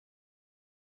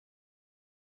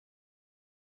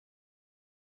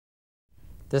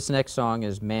This next song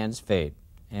is Mann's Fate,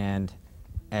 and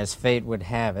as fate would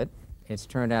have it, it's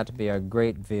turned out to be a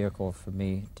great vehicle for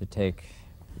me to take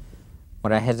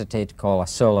what I hesitate to call a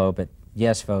solo, but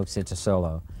yes, folks, it's a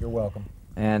solo. You're welcome.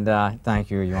 And thank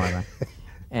you, Jorma.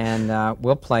 And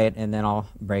we'll play it, and then I'll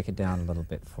break it down a little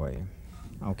bit for you.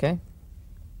 Okay?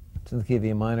 It's in the key of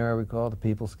E minor, I recall, the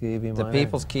People's key of E minor. The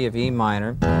People's key of E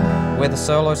minor, with a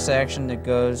solo section that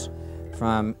goes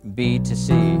from B to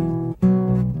C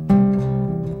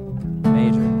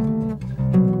major.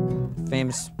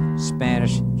 Famous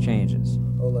Spanish changes.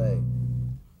 Ole.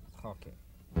 Okay.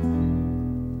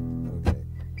 Okay.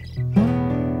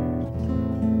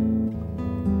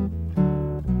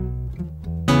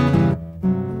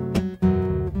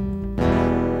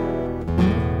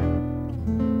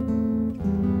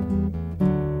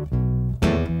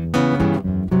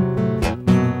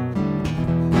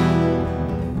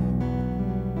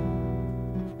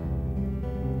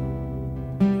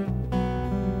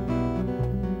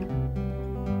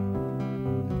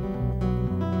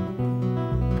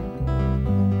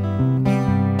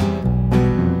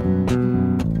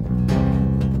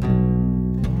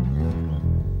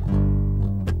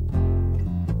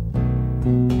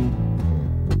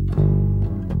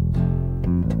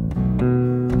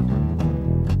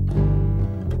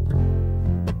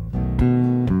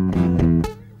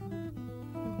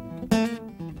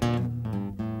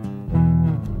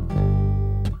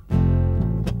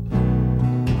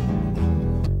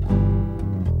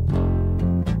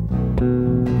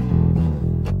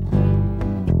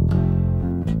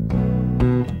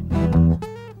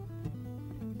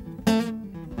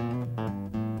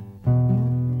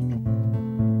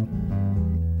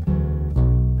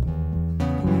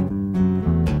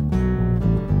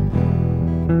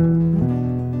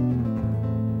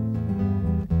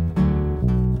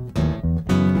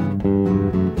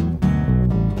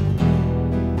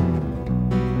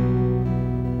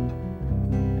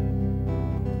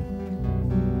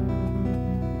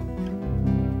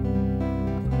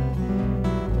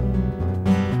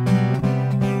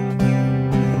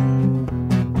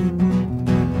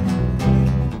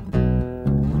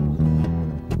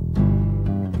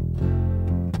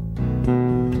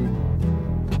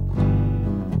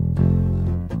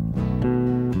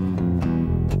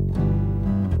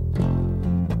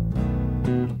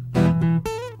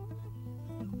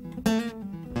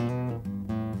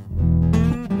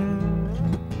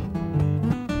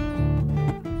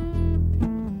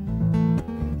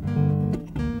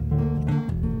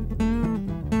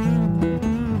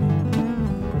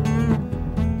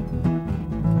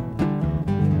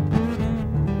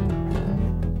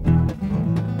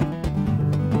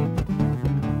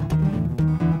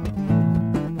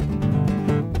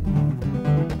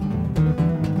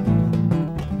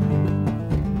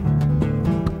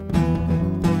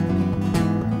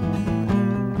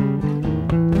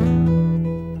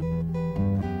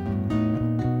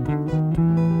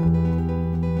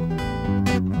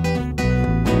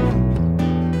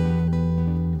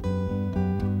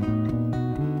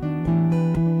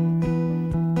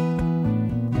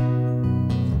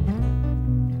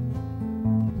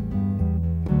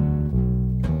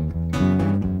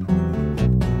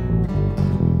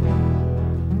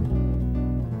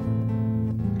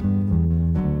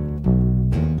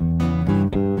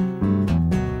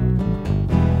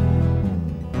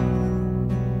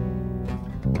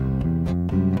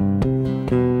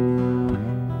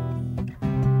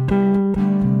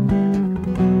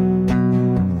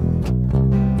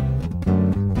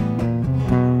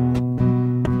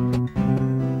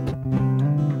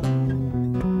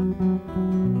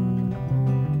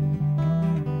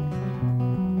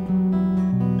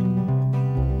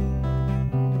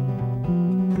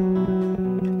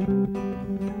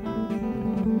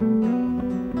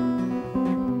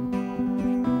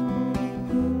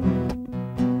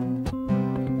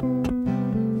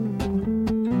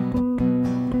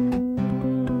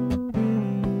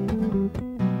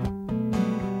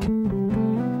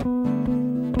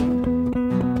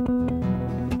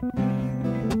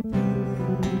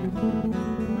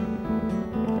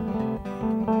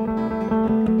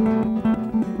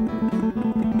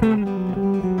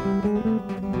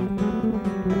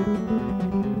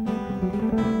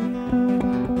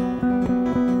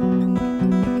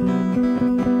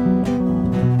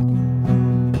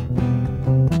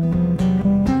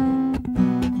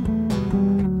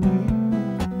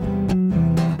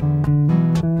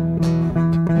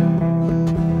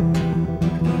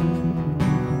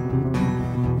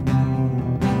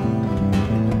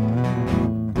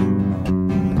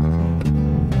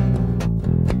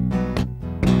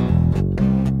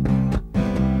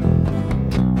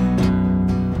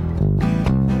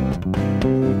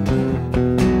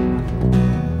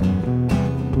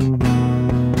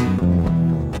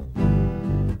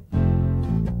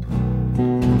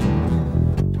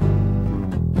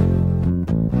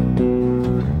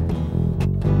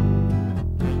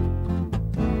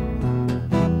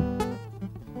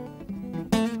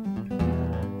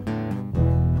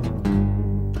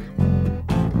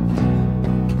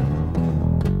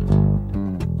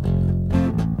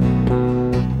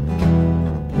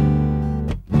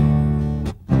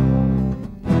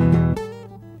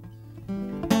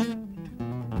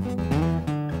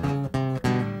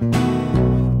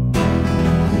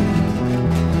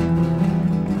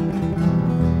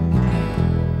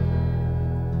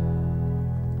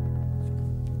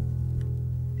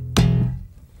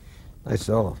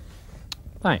 solo.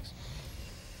 Thanks.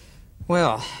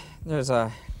 Well, there's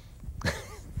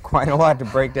quite a lot to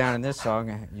break down in this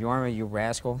song. Jorma, you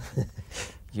rascal.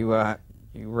 You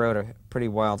wrote a pretty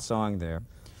wild song there.